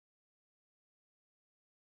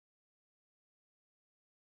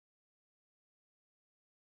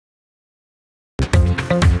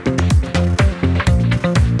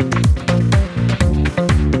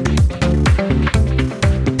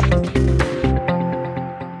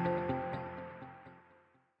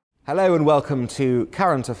Hello and welcome to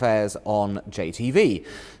Current Affairs on JTV.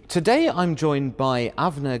 Today I'm joined by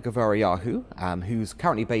Avner Gevoriyahu, who's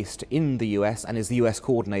currently based in the US and is the US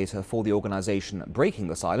coordinator for the organisation Breaking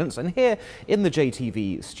the Silence, and here in the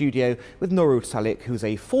JTV studio with Noru Talik, who's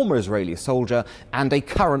a former Israeli soldier and a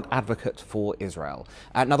current advocate for Israel.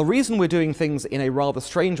 Now the reason we're doing things in a rather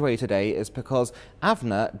strange way today is because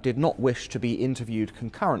Avner did not wish to be interviewed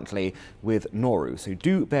concurrently with Noru, so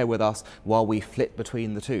do bear with us while we flip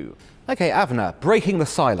between the two. Okay, Avner, Breaking the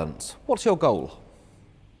Silence, what's your goal?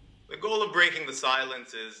 The goal of Breaking the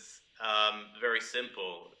Silence is very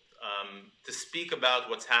simple, to speak about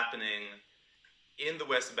what's happening in the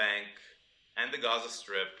West Bank and the Gaza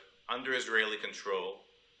Strip under Israeli control,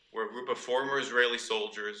 where a group of former Israeli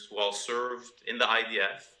soldiers who all served in the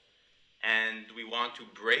IDF, and we want to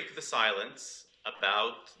break the silence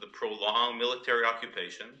about the prolonged military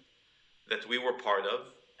occupation that we were part of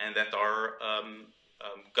and that our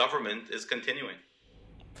government is continuing.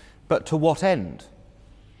 But to what end?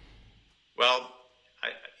 Well,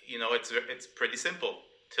 it's pretty simple.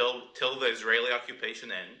 Till the Israeli occupation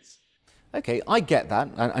ends. Okay, I get that,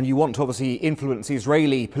 and you want to obviously influence the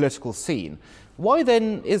Israeli political scene. Why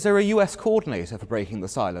then is there a US coordinator for Breaking the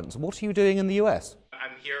Silence? What are you doing in the US?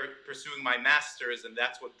 I'm here pursuing my master's, and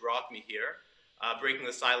that's what brought me here. Breaking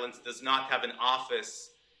the Silence does not have an office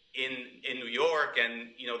in New York, and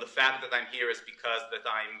the fact that I'm here is because that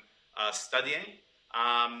I'm studying.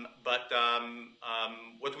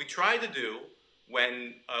 What we try to do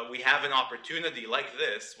when we have an opportunity like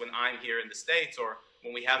this, when I'm here in the States, or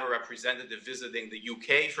when we have a representative visiting the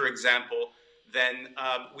UK, for example, then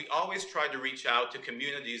we always try to reach out to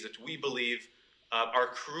communities that we believe are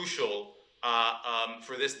crucial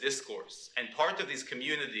for this discourse. And part of these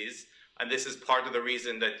communities, and this is part of the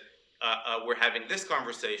reason that we're having this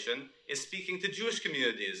conversation, is speaking to Jewish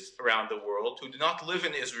communities around the world who do not live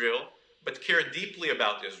in Israel, but care deeply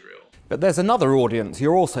about Israel. But there's another audience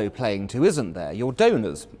you're also playing to, isn't there? Your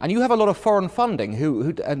donors. And you have a lot of foreign funding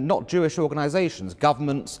who are not Jewish organisations,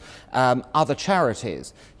 governments, other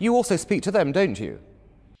charities. You also speak to them, don't you?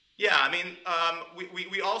 Yeah, I mean,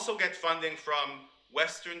 we also get funding from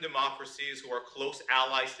Western democracies who are close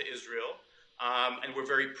allies to Israel, and we're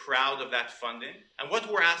very proud of that funding. And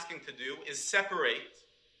what we're asking to do is separate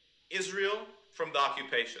Israel from the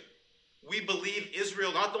occupation. We believe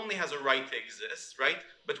Israel not only has a right to exist, right,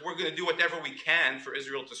 but we're going to do whatever we can for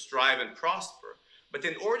Israel to strive and prosper. But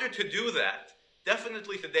in order to do that,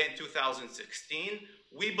 definitely today in 2016,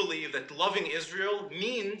 we believe that loving Israel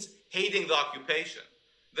means hating the occupation.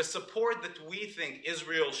 The support that we think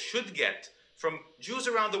Israel should get from Jews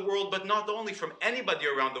around the world, but not only from anybody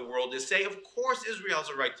around the world, is say, of course, Israel has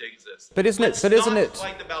a right to exist. But isn't it? But isn't it?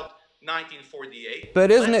 Fight about 1948. But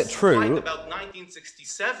isn't it true? Fight about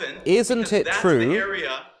 1967. Isn't it true?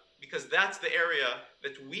 Because that's the area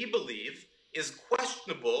that we believe is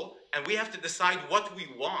questionable, and we have to decide what we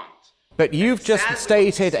want. But you've just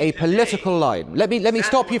stated a political line. Let me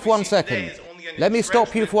stop you for 1 second. Let me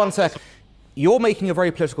stop you for 1 second. You're making a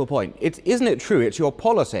very political point. Isn't it true? It's your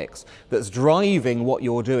politics that's driving what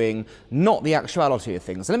you're doing, not the actuality of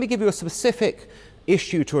things. So let me give you a specific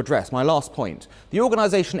issue to address, my last point. The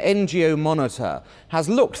organisation NGO Monitor has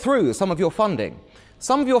looked through some of your funding.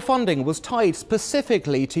 Some of your funding was tied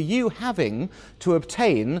specifically to you having to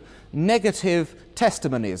obtain negative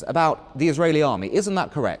testimonies about the Israeli army. Isn't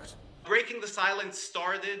that correct? Breaking the Silence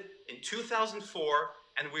started in 2004,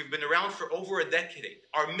 and we've been around for over a decade.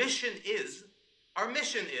 Our mission is,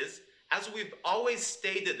 as we've always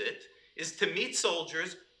stated it, is to meet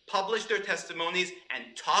soldiers, publish their testimonies,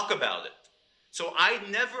 and talk about it. So I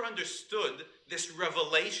never understood this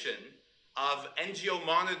revelation of NGO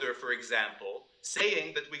Monitor, for example,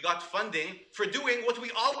 saying that we got funding for doing what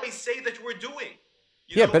we always say that we're doing.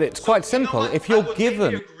 Yeah, but it's quite simple. If you're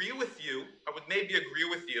given... I would maybe agree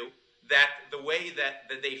with you that the way that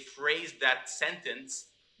they phrased that sentence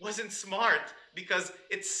wasn't smart, because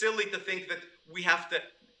it's silly to think that we have to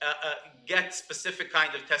get specific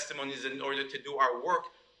kind of testimonies in order to do our work.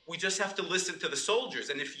 We just have to listen to the soldiers.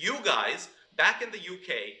 And if you guys back in the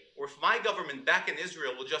UK, or if my government back in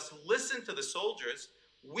Israel will just listen to the soldiers,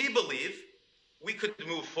 we believe we could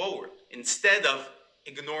move forward instead of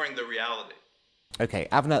ignoring the reality. Okay,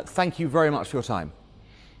 Avner, thank you very much for your time.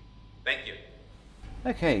 Thank you.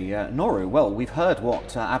 Okay, Noru, well, we've heard what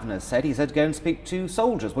Avner said. He said go and speak to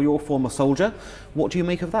soldiers. Well, you're a former soldier. What do you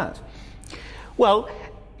make of that? Well,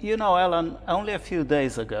 you know, Alan, only a few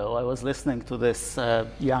days ago, I was listening to this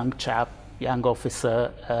young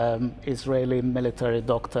officer, Israeli military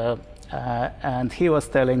doctor, and he was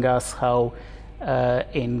telling us how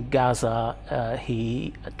in Gaza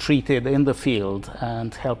he treated in the field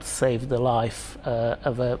and helped save the life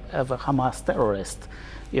of a Hamas terrorist,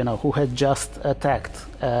 who had just attacked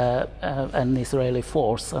an Israeli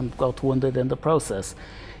force and got wounded in the process.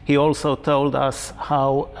 He also told us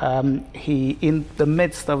how he, in the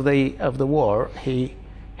midst of the war, he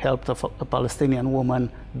helped a Palestinian woman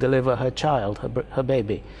deliver her child, her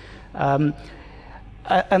baby.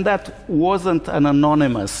 And that wasn't an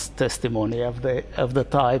anonymous testimony of the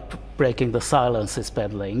type breaking the silence is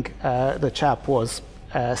peddling. The chap was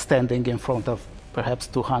standing in front of perhaps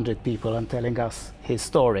 200 people and telling us his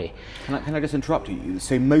story. Can I just interrupt you?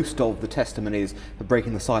 So most of the testimonies of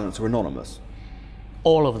breaking the silence are anonymous?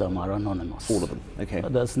 All of them are anonymous. All of them, okay.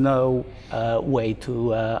 There's no way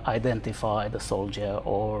to identify the soldier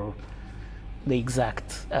or the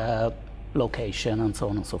exact location and so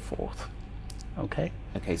on and so forth. Okay?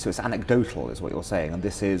 Okay, so it's anecdotal is what you're saying, and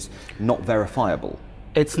this is not verifiable?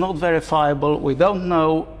 It's not verifiable. We don't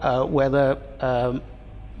know whether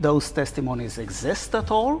those testimonies exist at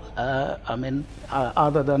all,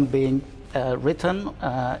 other than being written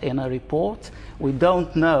in a report. We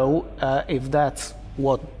don't know if that's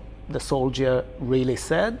what the soldier really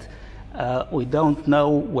said. We don't know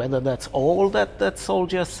whether that's all that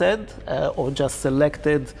soldier said or just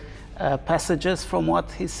selected passages from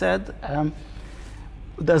what he said.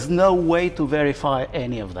 There's no way to verify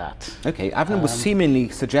any of that. Okay, Avner was seemingly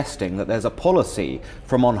suggesting that there's a policy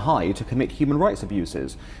from on high to commit human rights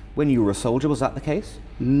abuses. When you were a soldier, was that the case?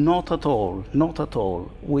 Not at all, not at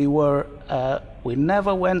all. We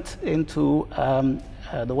never went into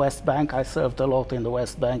the West Bank. I served a lot in the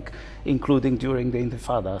West Bank, including during the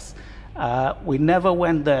Intifadas. We never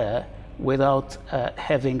went there without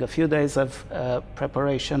having a few days of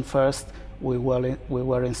preparation first. We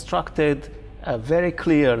were instructed very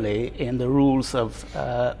clearly in the rules of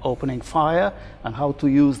opening fire and how to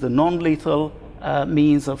use the non-lethal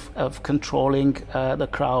means of controlling the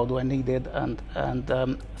crowd when needed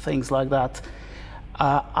and things like that.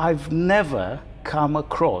 I've never come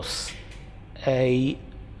across an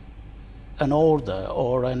order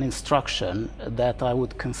or an instruction that I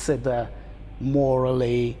would consider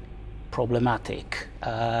morally problematic.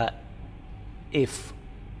 If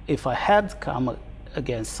I had come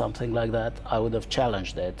against something like that, I would have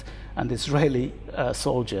challenged it. And Israeli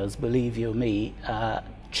soldiers, believe you me,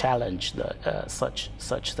 challenged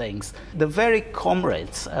such things. The very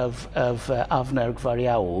comrades of Avner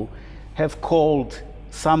Gvaryahu have called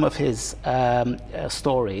some of his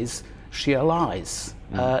stories Shia lies.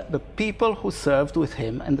 The people who served with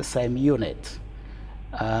him in the same unit.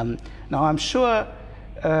 Now I'm sure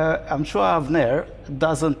Avner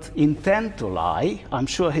doesn't intend to lie. I'm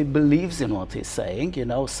sure he believes in what he's saying.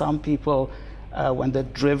 Some people, when they're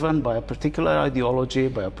driven by a particular ideology,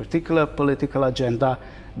 by a particular political agenda,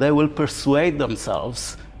 they will persuade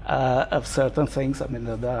themselves of certain things.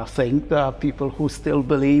 There are people who still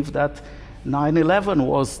believe that 9/11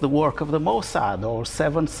 was the work of the Mossad or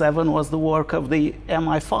 7/7 was the work of the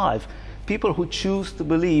MI5. People who choose to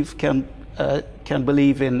believe can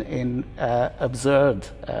believe in absurd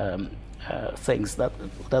things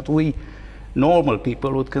that we normal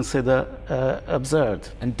people would consider absurd.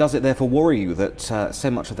 And does it therefore worry you that so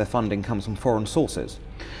much of their funding comes from foreign sources?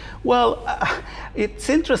 Well, it's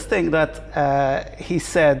interesting that he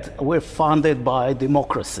said we're funded by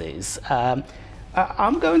democracies.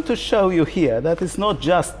 I'm going to show you here that it's not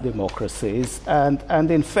just democracies,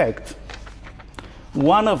 and in fact,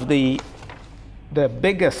 one of the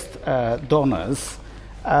biggest donors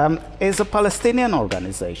is a Palestinian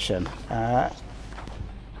organization.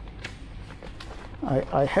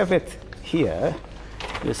 I have it here,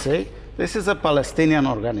 you see. This is a Palestinian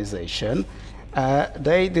organization.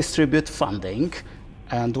 They distribute funding,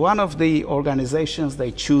 and one of the organizations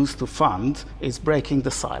they choose to fund is Breaking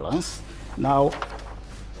the Silence. Now,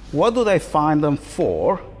 what do they find them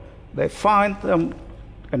for? They find them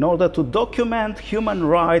in order to document human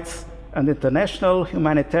rights and international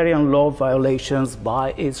humanitarian law violations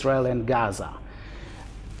by Israel and Gaza.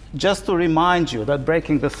 Just to remind you that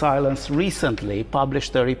Breaking the Silence recently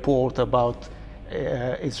published a report about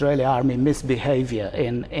Israeli army misbehavior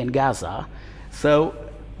in Gaza. So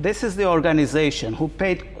this is the organization who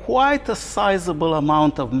paid quite a sizable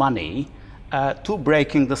amount of money to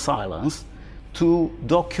Breaking the Silence to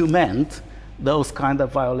document those kind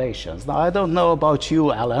of violations. Now, I don't know about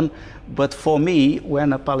you, Alan, but for me,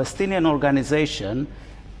 when a Palestinian organization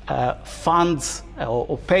funds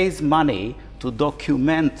or pays money to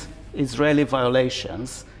document Israeli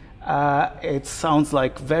violations, it sounds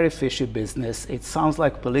like very fishy business. It sounds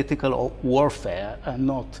like political warfare and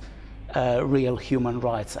not real human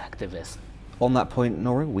rights activism. on that point,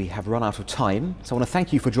 Nora, we have run out of time, so I want to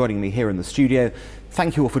thank you for joining me here in the studio.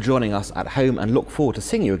 Thank you all for joining us at home, and look forward to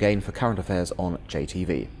seeing you again for Current Affairs on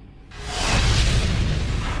JTV.